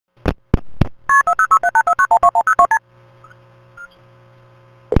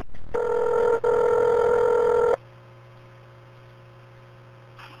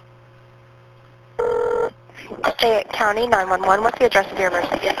Fayette County 911. What's the address of your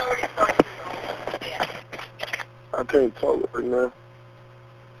emergency? I can't talk right now.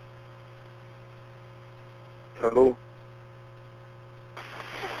 Hello?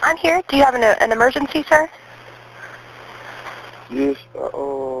 I'm here. Do you have an emergency, sir? Yes, I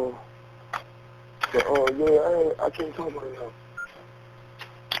can't talk right now.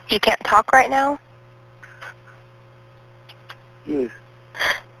 You can't talk right now? Yes.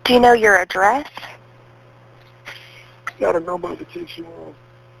 Do you know your address? Got a number to text you on?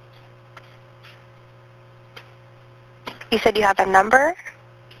 You said you have a number?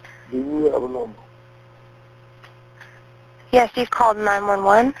 Do you have a number? Yes, you've called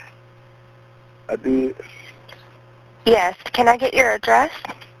 911. I did. Yes. Can I get your address?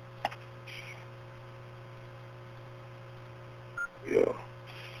 Yeah.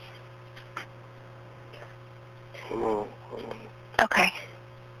 Hold on. Okay.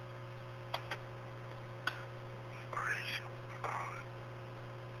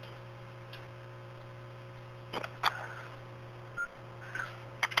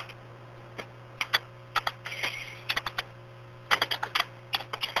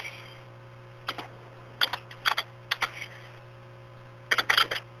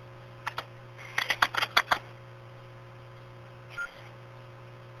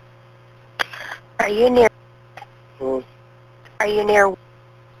 Are you near? Are you near?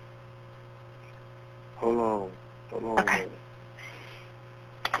 Hold on. Okay.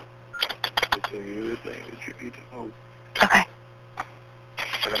 I'll tell you everything that you need to know. Okay.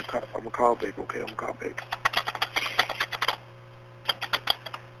 I'm gonna call back, okay? I'm gonna call back.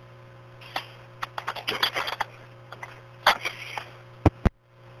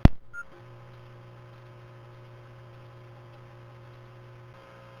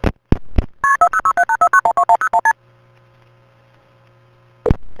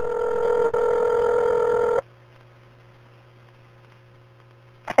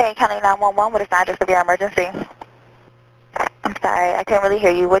 Fayette County 911. What is the address of your emergency? I'm sorry, I couldn't really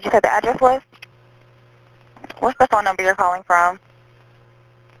hear you. What did you say the address was? What's the phone number you're calling from?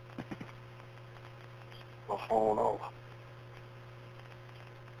 My phone off.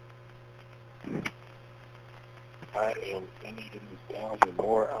 I am needing $1,000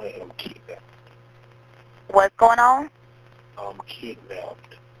 more. I am kidnapped. What's going on? I'm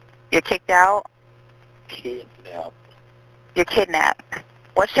kidnapped. You're kicked out? Kidnapped. You're kidnapped.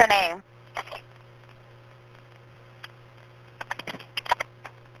 What's your name?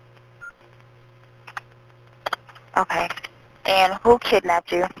 Okay. And who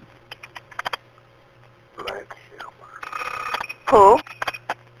kidnapped you? Black Hammer. Who?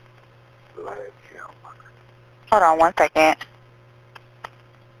 Black Hammer. Hold on 1 second.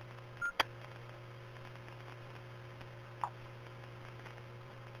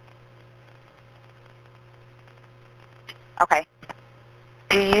 Okay.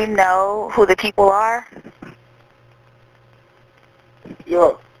 Do you know who the people are?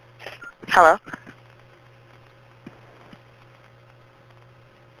 Yeah. Hello?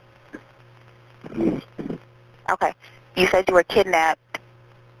 Yes. Okay. You said you were kidnapped.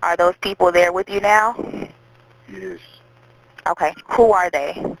 Are those people there with you now? Yes. Okay. Who are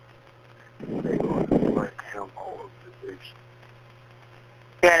they? They going to Black Hammer organization.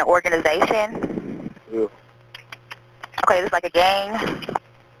 They're an organization? Yeah. Okay, is this like a gang?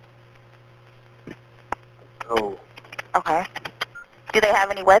 No. Okay. Do they have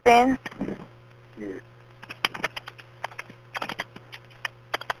any weapons? Yes.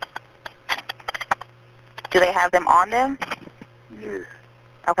 Do they have them on them? Yes.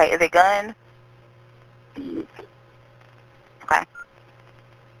 Okay, is it guns? Yes. Okay.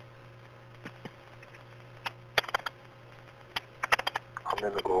 I'm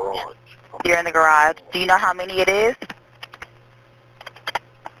in the garage. You're in the garage. Do you know how many it is?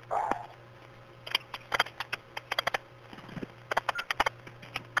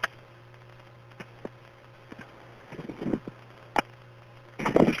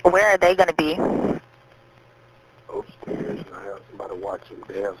 Where are they going to be? Upstairs, and I have somebody watching.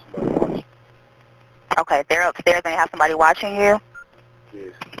 They have somebody watching. Okay, they're upstairs and they have somebody watching you?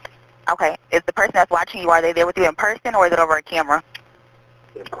 Yes. Okay. Is the person that's watching you, are they there with you in person or is it over a camera?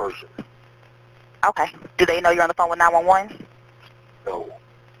 In person. Okay. Do they know you're on the phone with 911? No.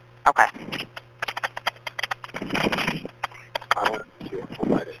 Okay. I don't kill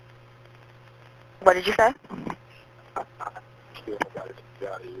nobody. What did you say? I kill nobody to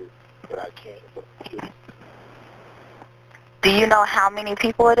get out of here, but I can't. But kill. Do you know how many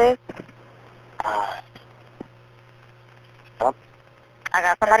people it is? I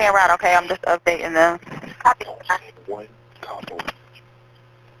got somebody en route, okay? I'm just updating them. One couple.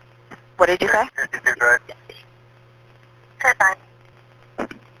 What did you say? Okay, fine.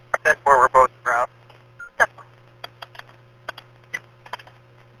 That's where we're both from.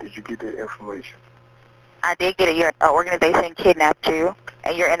 Did you get that information? I did get it. Your organization kidnapped you,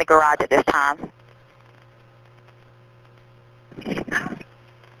 and you're in the garage at this time.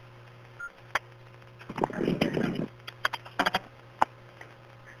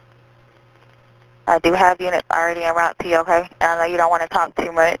 I do have units already en route to you, okay? And I know you don't want to talk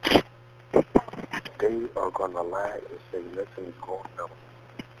too much. They are going to lie and say nothing's going on.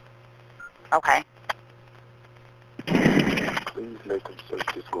 Okay. Please let them search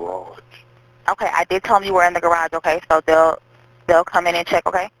this garage. Okay, I did tell them you were in the garage, okay? So they'll come in and check,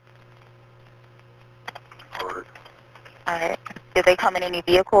 okay? Alright. Alright. Did they come in any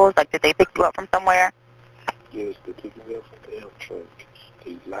vehicles? Like, did they pick you up from somewhere? Yes, they picked me up from the damn truck.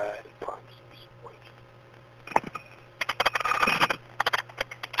 They lied and promised me some money.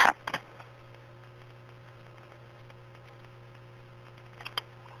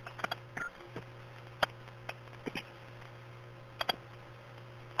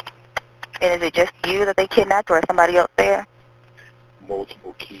 And is it just you that they kidnapped, or somebody else there?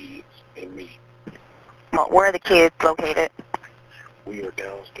 Multiple kids and me. Well, where are the kids located? We are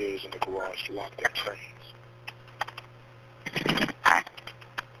downstairs in the garage locked in chains. Hi.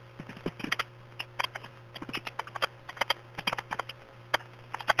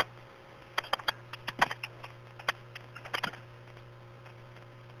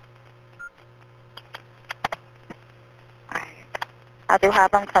 I do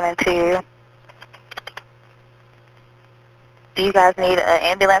have them coming to you. Do you guys need an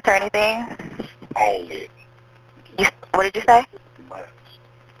ambulance or anything? All that. What did you say? Miles.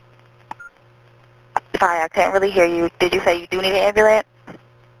 Sorry, I couldn't really hear you. Did you say you do need an ambulance?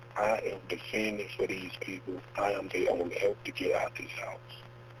 I am defending for these people. I am their only help to get out this house.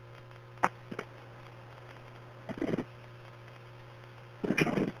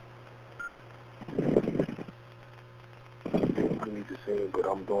 I need to say it, but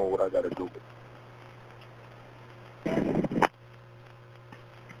I'm doing what I gotta do.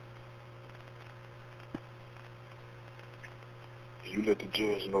 You let the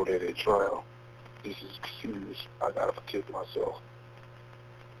judge know that at trial, this is serious. I gotta protect myself.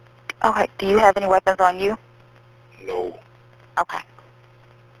 Okay. Do you have any weapons on you? No, Okay.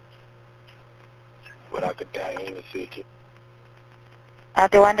 but I could die in a second. I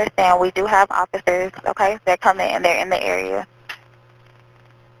do understand. We do have officers, okay? They're coming and they're in the area.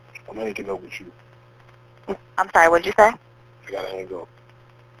 I'm hanging up with you. I'm sorry, what did you say? I gotta hang up.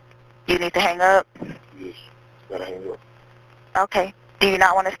 You need to hang up? Yes, gotta hang up. Okay. Do you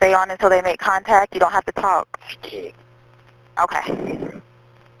not want to stay on until they make contact? You don't have to talk. I can't. Okay.